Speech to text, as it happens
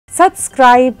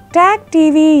Subscribe Tag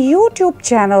TV YouTube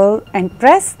channel and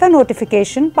press the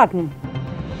notification button.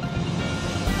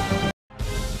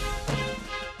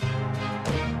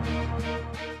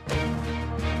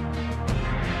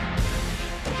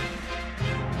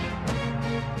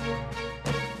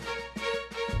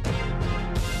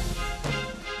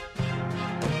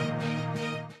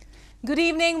 Good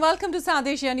evening. Welcome to South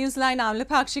Asia Newsline. I'm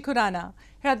Lipakshi Khurana.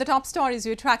 Here are the top stories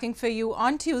we're tracking for you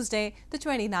on Tuesday, the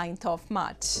 29th of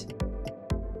March.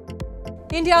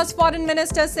 India's foreign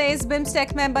minister says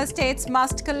BIMSTEC member states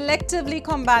must collectively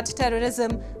combat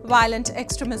terrorism, violent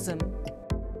extremism.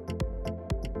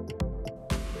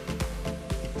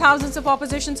 Thousands of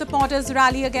opposition supporters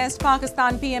rally against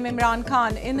Pakistan PM Imran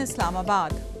Khan in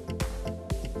Islamabad.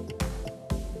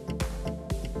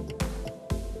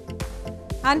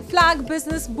 And flag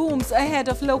business booms ahead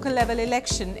of local level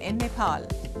election in Nepal.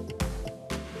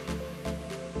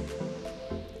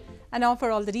 And now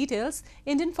for all the details,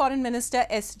 Indian Foreign Minister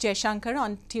S. Jaishankar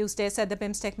on Tuesday said the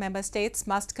BIMSTEC member states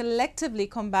must collectively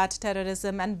combat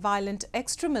terrorism and violent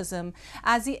extremism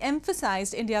as he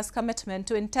emphasized India's commitment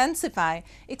to intensify,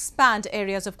 expand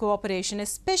areas of cooperation,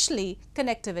 especially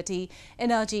connectivity,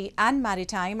 energy and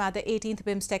maritime at the 18th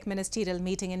BIMSTEC ministerial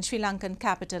meeting in Sri Lankan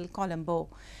capital Colombo.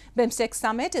 BIMSTEC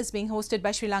Summit is being hosted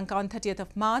by Sri Lanka on 30th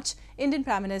of March. Indian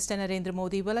Prime Minister Narendra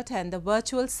Modi will attend the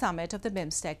virtual summit of the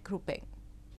BIMSTEC grouping.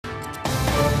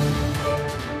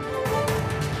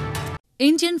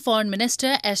 Indian Foreign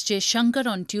Minister S. Jaishankar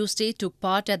on Tuesday took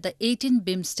part at the 18th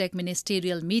BIMSTEC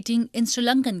ministerial meeting in Sri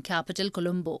Lankan capital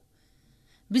Colombo.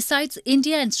 Besides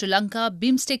India and Sri Lanka,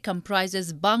 BIMSTEC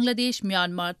comprises Bangladesh,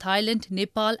 Myanmar, Thailand,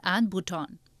 Nepal and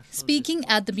Bhutan. Speaking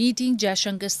at the meeting,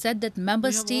 Jaishankar said that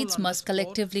member states must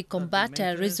collectively combat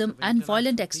terrorism and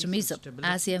violent extremism,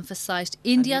 as he emphasized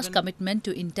India's commitment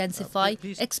to intensify,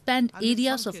 expand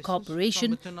areas of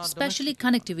cooperation, especially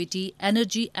connectivity,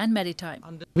 energy and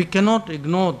maritime. We cannot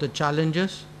ignore the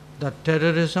challenges that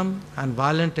terrorism and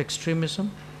violent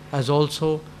extremism, as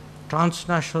also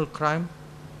transnational crime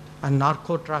and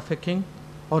narco-trafficking,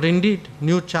 or indeed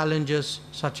new challenges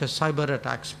such as cyber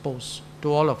attacks pose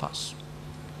to all of us.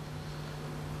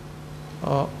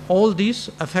 All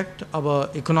these affect our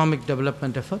economic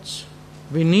development efforts.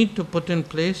 We need to put in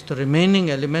place the remaining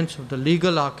elements of the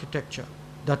legal architecture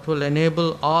that will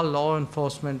enable our law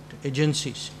enforcement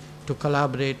agencies to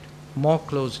collaborate more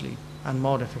closely and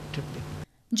more effectively.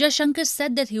 Jaishankar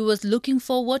said that he was looking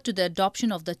forward to the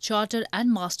adoption of the Charter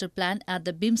and Master Plan at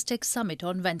the BIMSTEC Summit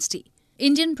on Wednesday.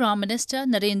 Indian Prime Minister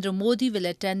Narendra Modi will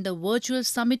attend the virtual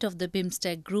summit of the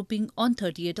BIMSTEC grouping on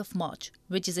 30th of March,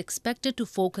 which is expected to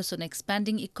focus on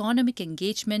expanding economic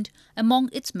engagement among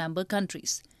its member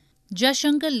countries.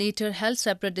 Jaishankar later held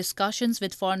separate discussions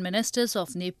with foreign ministers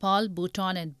of Nepal,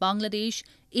 Bhutan and Bangladesh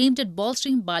aimed at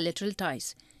bolstering bilateral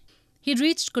ties. He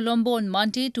reached Colombo on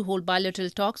Monday to hold bilateral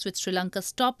talks with Sri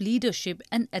Lanka's top leadership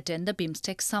and attend the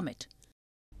BIMSTEC summit.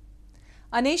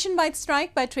 A nationwide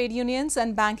strike by trade unions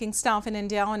and banking staff in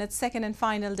India on its second and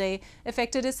final day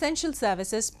affected essential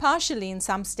services partially in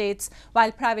some states,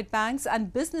 while private banks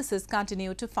and businesses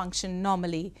continue to function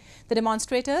normally. The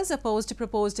demonstrators opposed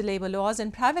proposed labour laws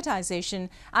and privatisation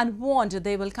and warned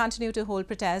they will continue to hold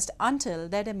protest until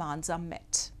their demands are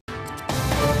met.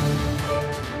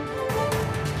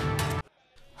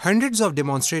 Hundreds of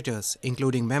demonstrators,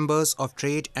 including members of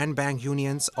trade and bank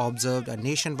unions, observed a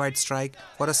nationwide strike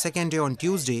for a second day on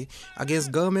Tuesday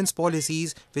against government's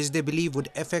policies which they believe would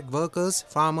affect workers,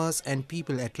 farmers and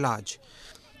people at large.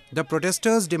 The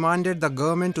protesters demanded the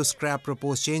government to scrap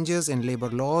proposed changes in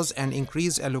labour laws and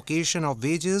increased allocation of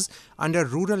wages under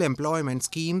rural employment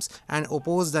schemes and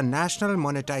opposed the national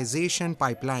monetization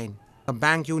pipeline. The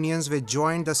bank unions which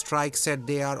joined the strike said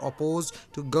they are opposed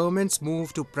to government's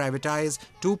move to privatize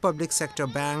two public sector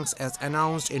banks as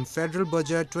announced in Federal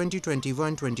Budget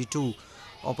 2021-22.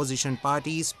 Opposition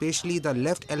parties, especially the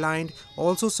left-aligned,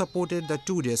 also supported the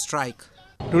two-day strike.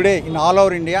 Today in all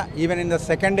over India, even in the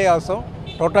second day also,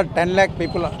 total 10 lakh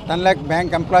people, 10 lakh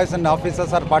bank employees and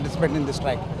officers are participating in the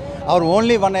strike. Our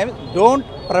only one aim, don't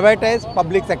privatize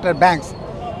public sector banks,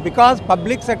 because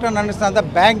public sector understands the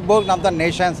backbone of the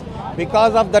nations.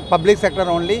 Because of that public sector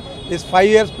only, this 5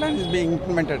 years plan is being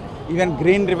implemented. Even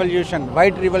green revolution,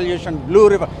 white revolution, blue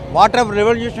revolution, whatever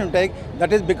revolution you take,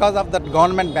 that is because of that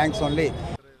government banks only.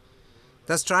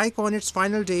 The strike on its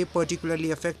final day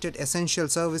particularly affected essential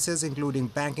services including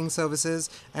banking services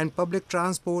and public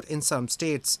transport in some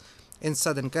states. In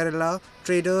southern Kerala,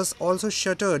 traders also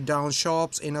shuttered down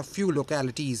shops in a few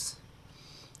localities.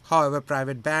 However,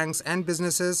 private banks and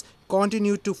businesses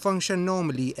continued to function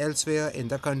normally elsewhere in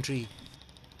the country.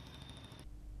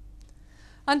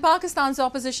 And Pakistan's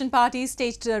opposition parties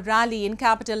staged a rally in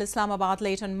capital Islamabad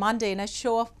late on Monday in a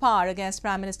show of power against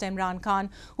Prime Minister Imran Khan,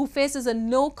 who faces a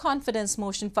no-confidence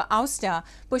motion for ouster,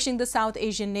 pushing the South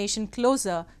Asian nation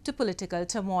closer to political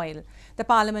turmoil. The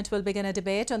parliament will begin a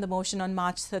debate on the motion on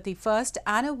March 31st,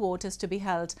 and a vote is to be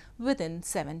held within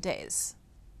 7 days.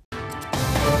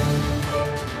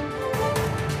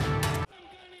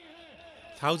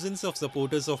 Thousands of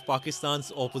supporters of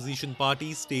Pakistan's opposition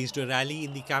parties staged a rally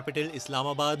in the capital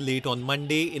Islamabad late on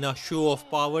Monday in a show of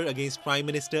power against Prime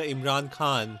Minister Imran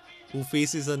Khan, who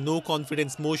faces a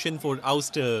no-confidence motion for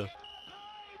ouster.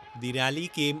 The rally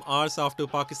came hours after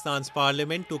Pakistan's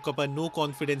parliament took up a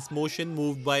no-confidence motion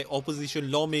moved by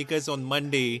opposition lawmakers on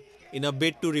Monday in a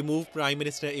bid to remove Prime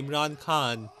Minister Imran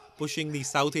Khan, pushing the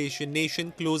South Asian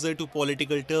nation closer to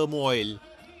political turmoil.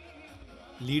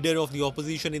 Leader of the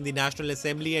opposition in the National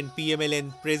Assembly and PMLN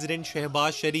President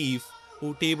Shehbaz Sharif,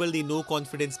 who tabled the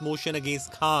no-confidence motion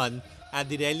against Khan at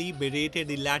the rally, berated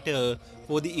the latter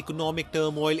for the economic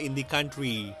turmoil in the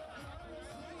country.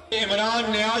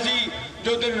 Imran Niazi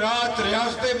जो दिन रात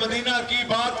रियासत Medina की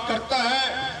बात करता है,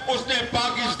 उसने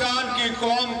पाकिस्तान की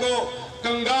कौम को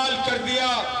कंगाल कर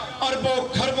दिया। अरबों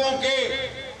खरबों के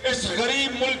इस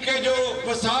गरीब मुल्क के जो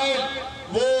वसाइल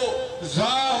वो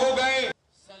ज़ाया हो गए।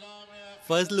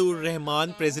 Fazlur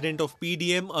Rahman, president of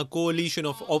PDM, a coalition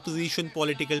of opposition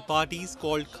political parties,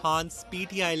 called Khan's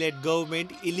PTI-led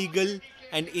government illegal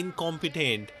and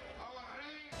incompetent.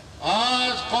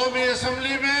 आज कौमी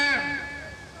असम्बली में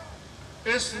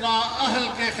इस नाअहल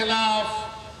के खिलाफ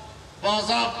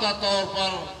बाज़ाब्ता तौर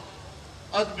पर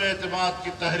अदम एतमाद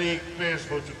की तहरीक पेश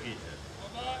हो चुकी है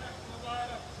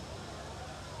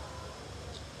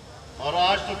और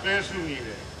आज तो पेश हुई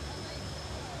है।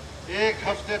 एक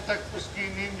हफ्ते तक उसकी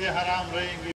नींदें हराम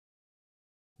रहेंगी।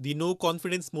 The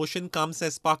no-confidence motion comes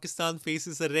as Pakistan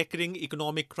faces a recurring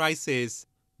economic crisis,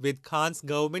 with Khan's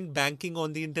government banking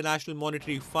on the International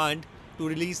Monetary Fund to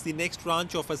release the next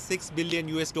tranche of a $6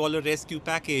 billion rescue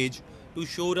package to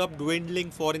shore up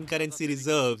dwindling foreign currency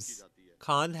reserves.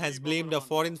 Khan has blamed a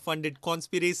foreign-funded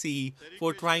conspiracy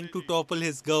for trying to topple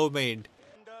his government.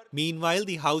 Meanwhile,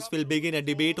 the House will begin a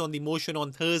debate on the motion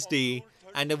on Thursday,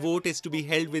 and a vote is to be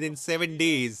held within 7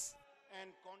 days.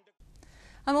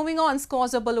 And moving on,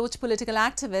 scores of Baloch political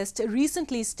activists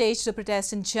recently staged a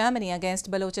protest in Germany against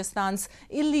Balochistan's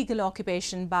illegal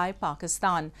occupation by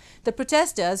Pakistan. The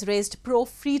protesters raised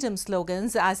pro-freedom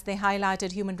slogans as they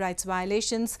highlighted human rights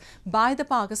violations by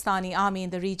the Pakistani army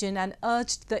in the region and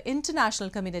urged the international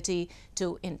community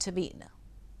to intervene.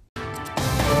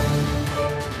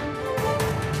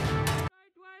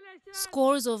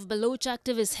 Scores of Baloch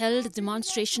activists held a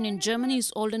demonstration in Germany's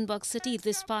Oldenburg city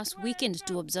this past weekend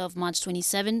to observe March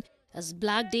 27 as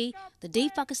Black Day, the day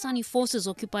Pakistani forces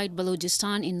occupied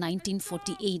Balochistan in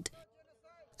 1948.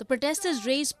 The protesters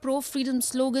raised pro-freedom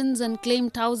slogans and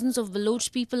claimed thousands of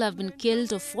Baloch people have been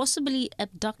killed or forcibly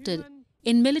abducted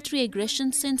in military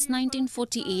aggression since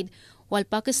 1948, while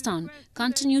Pakistan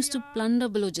continues to plunder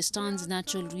Balochistan's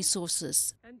natural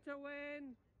resources.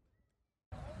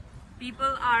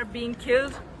 People are being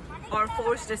killed or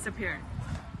forced disappear.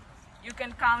 You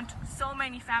can count so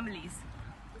many families,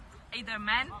 either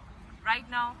men. Right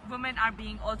now, women are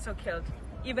being also killed,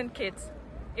 even kids.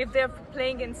 If they're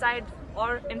playing inside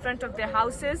or in front of their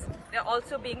houses, they're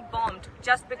also being bombed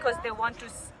just because they want to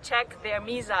check their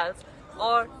missiles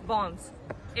or bombs,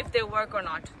 if they work or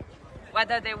not.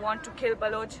 Whether they want to kill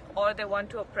Baloch or they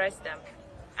want to oppress them.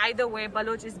 Either way,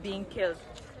 Baloch is being killed.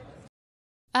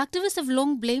 Activists have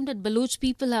long blamed that Baloch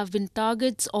people have been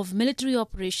targets of military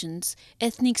operations,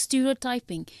 ethnic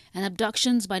stereotyping and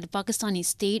abductions by the Pakistani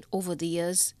state over the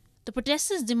years. The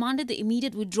protesters demanded the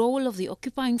immediate withdrawal of the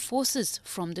occupying forces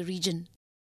from the region.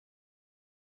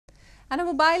 And a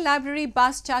mobile library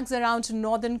bus chugs around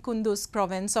northern Kunduz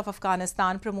province of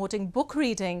Afghanistan, promoting book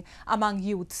reading among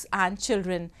youths and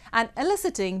children and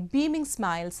eliciting beaming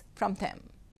smiles from them.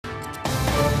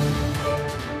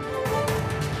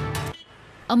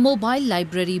 A mobile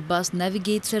library bus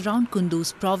navigates around Kunduz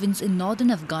province in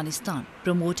northern Afghanistan,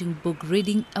 promoting book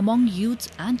reading among youths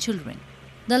and children.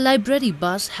 The library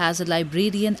bus has a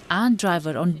librarian and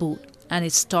driver on board and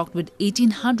is stocked with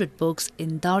 1800 books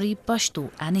in Dari,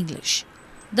 Pashto and English.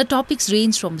 The topics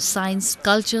range from science,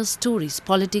 culture, stories,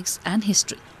 politics and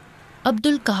history.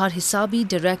 Abdul Kahar Hisabi,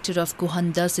 director of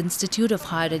Kohandas Institute of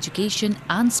Higher Education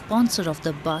and sponsor of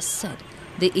the bus, said,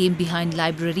 the aim behind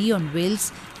Library on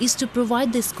Wheels is to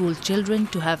provide the school children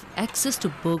to have access to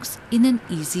books in an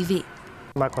easy way.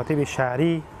 مکاتب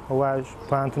شهری و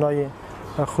پانتونای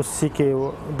خصوصی که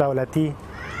دولتی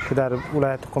که در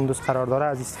ولایت قندوز قرار داره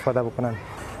از استفاده بکنن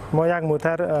ما یک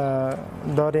موتر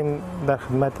داریم در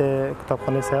خدمت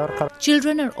کتابخانه سیار.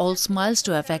 Children are all smiles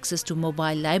to have access to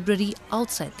mobile library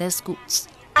outside their schools.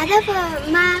 هدف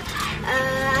ما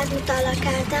از مطالعه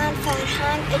کردن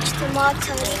فرهنگ، اجتماع،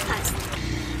 تاریخ است.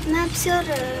 من بسیار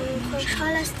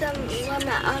خوشحال هستم و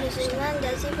من آرزومند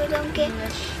از این بودم که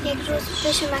یک روز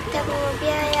پیش مکتب ما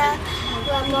بیاید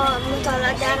و ما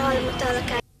در حال مطالعه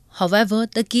کردن. However,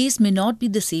 the case may not be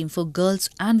the same for girls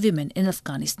and women in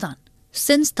Afghanistan.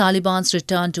 Since Taliban's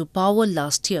return to power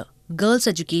last year, girls'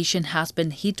 education has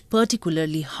been hit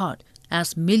particularly hard,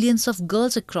 as millions of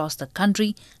girls across the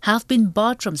country have been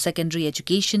barred from secondary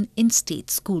education in state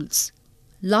schools.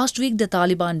 Last week, the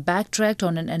Taliban backtracked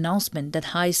on an announcement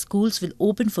that high schools will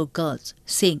open for girls,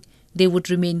 saying they would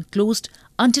remain closed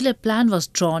until a plan was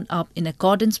drawn up in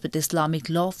accordance with Islamic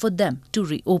law for them to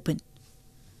reopen.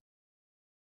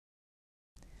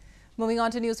 Moving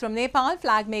on to news from Nepal,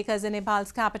 flag makers in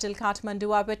Nepal's capital Kathmandu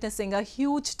are witnessing a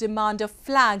huge demand of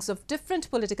flags of different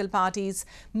political parties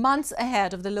months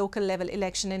ahead of the local level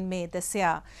election in May this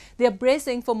year. They are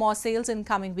bracing for more sales in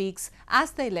coming weeks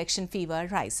as the election fever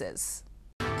rises.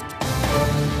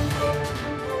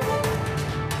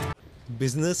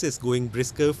 Business is going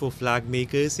brisker for flag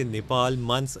makers in Nepal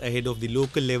months ahead of the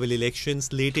local level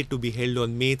elections slated to be held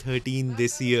on May 13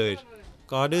 this year.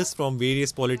 Cadres from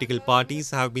various political parties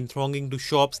have been thronging to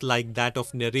shops like that of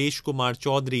Naresh Kumar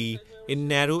Chaudhary in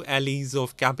narrow alleys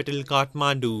of capital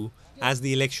Kathmandu as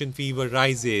the election fever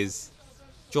rises.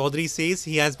 Chaudhary says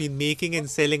he has been making and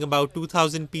selling about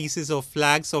 2,000 pieces of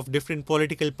flags of different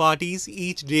political parties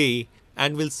each day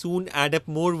and will soon add up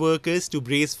more workers to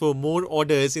brace for more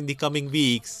orders in the coming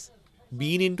weeks.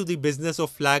 Been into the business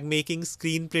of flag making,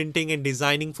 screen printing and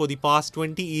designing for the past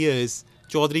 20 years,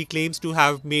 Chaudhary claims to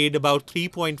have made about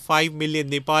 3.5 million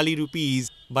Nepali rupees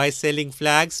by selling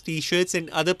flags, t-shirts and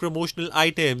other promotional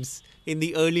items in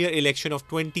the earlier election of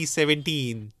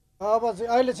 2017. अब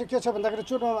अहिले चाहिँ के छ भन्दाखेरि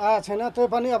चुनाव आएको छैन त्यो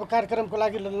पनि अब कार्यक्रमको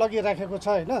लागि लगिराखेको छ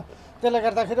हैन त्यसले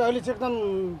गर्दाखेरि अहिले चाहिँ एकदम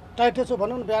टाइटै छु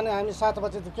भनौं न बिहान हामी 7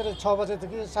 बजेदेखि 6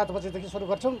 बजेदेखि 7 बजेदेखि सुरु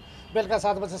गर्छौं बेलुका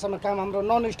 7 बजेसम्म काम हाम्रो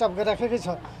नन स्टप गरिराखेकै छ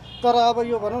तर अब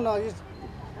यो भनौं न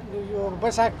यो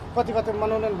वैशाख कति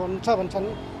मनाउने भन्छ भन्छन्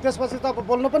त्यसपछि त अब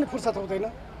बोल्न पनि फुर्सद हुँदैन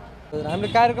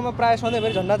हामीले कार्यक्रममा प्राय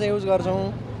सधैँभरि झण्डा चाहिँ युज गर्छौं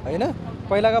हैन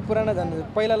पहिलाका पुराना झण्डा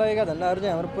पहिला लगेका झण्डाहरु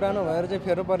चाहिँ हाम्रो पुरानो भएर चाहिँ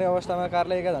फेरो पर्ने अवस्थामा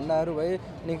कार्यालयका झण्डाहरु भए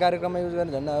नि कार्यक्रममा युज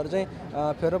गर्ने झण्डाहरु चाहिँ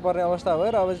फेरो पर्ने अवस्था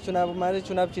भएर अब चुनावमा चाहिँ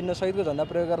चुनाव चिन्ह सहितको झण्डा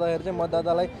प्रयोग गर्दाखेरि चाहिँ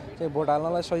मतदातालाई चाहिँ भोट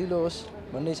हाल्नलाई सजिलो होस्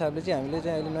भन्ने हिसाबले चाहिँ हामीले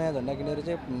चाहिँ अहिले नयाँ झण्डा किनेर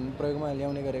चाहिँ प्रयोगमा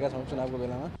ल्याउने गरेका छौं चुनावको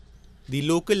बेलामा. The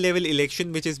local level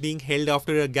election, which is being held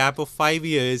after a gap of 5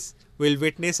 years, will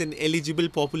witness an eligible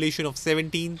population of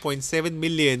 17.7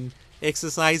 million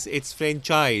exercise its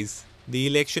franchise. The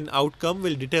election outcome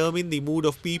will determine the mood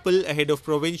of people ahead of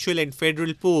provincial and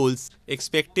federal polls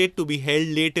expected to be held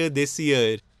later this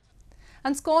year.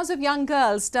 And scores of young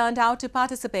girls turned out to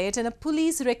participate in a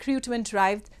police recruitment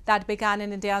drive that began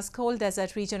in India's cold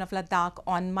desert region of Ladakh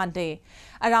on Monday.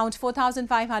 Around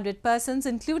 4,500 persons,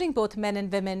 including both men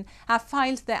and women, have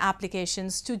filed their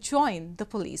applications to join the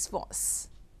police force.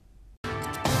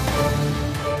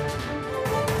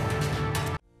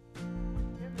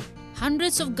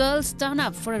 Hundreds of girls turn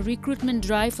up for a recruitment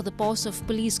drive for the post of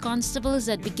police constables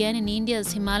that began in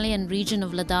India's Himalayan region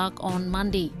of Ladakh on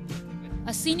Monday.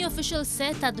 A senior official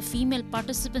said that the female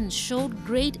participants showed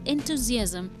great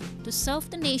enthusiasm to serve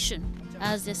the nation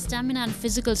as their stamina and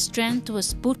physical strength was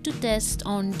put to test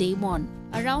on day one.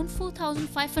 Around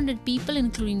 4,500 people,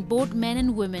 including both men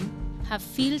and women, have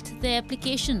filled their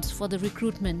applications for the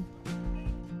recruitment.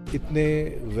 इतने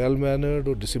well mannered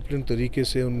और discipline तरीके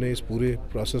से उनने इस पूरे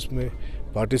process में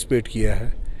participate किया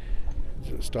है.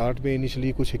 स्टार्ट में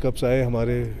इनिशियली कुछ हिकअप्स आए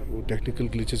हमारे टेक्निकल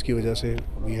ग्लिचेस की वजह से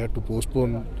we had to postpone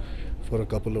for a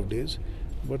couple of days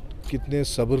but कितने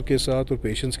सब्र के साथ और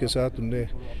पेशेंस के साथ उनने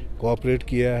कोऑपरेट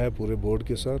किया है पूरे बोर्ड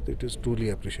के साथ. It is truly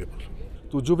appreciable.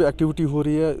 तो जो भी एक्टिविटी हो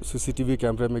रही है सीसीटीवी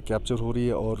कैमरे में कैप्चर हो रही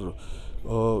है और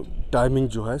टाइमिंग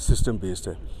जो है सिस्टम बेस्ड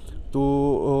है तो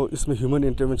इसमें ह्यूमन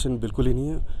इंटरवेंशन बिल्कुल ही नहीं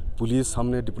है. पुलिस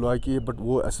हमने डिप्लॉय की है बट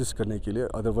वो असिस्ट करने के लिए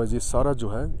अदरवाइज ये सारा जो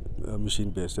है मशीन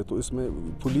बेस्ड है तो इसमें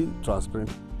fully transparent.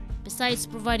 Besides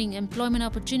providing employment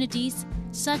opportunities,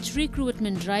 such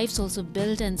recruitment drives also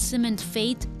build and cement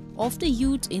faith of the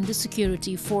youth in the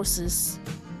security forces.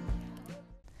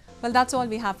 Well, that's all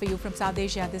we have for you from South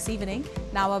Asia this evening.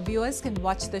 Now our viewers can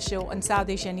watch the show on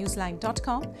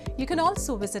SouthAsiaNewsline.com. You can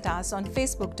also visit us on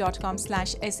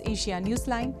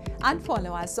Facebook.com/SAsiaNewsline and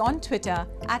follow us on Twitter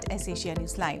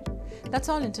 @SAsiaNewsline. That's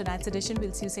all in tonight's edition.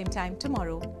 We'll see you same time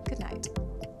tomorrow. Good night.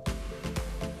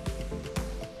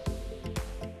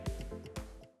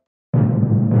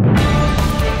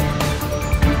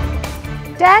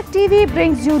 BIMSTEC TV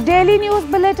brings you daily news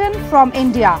bulletin from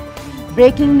India.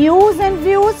 Breaking news and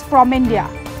views from India.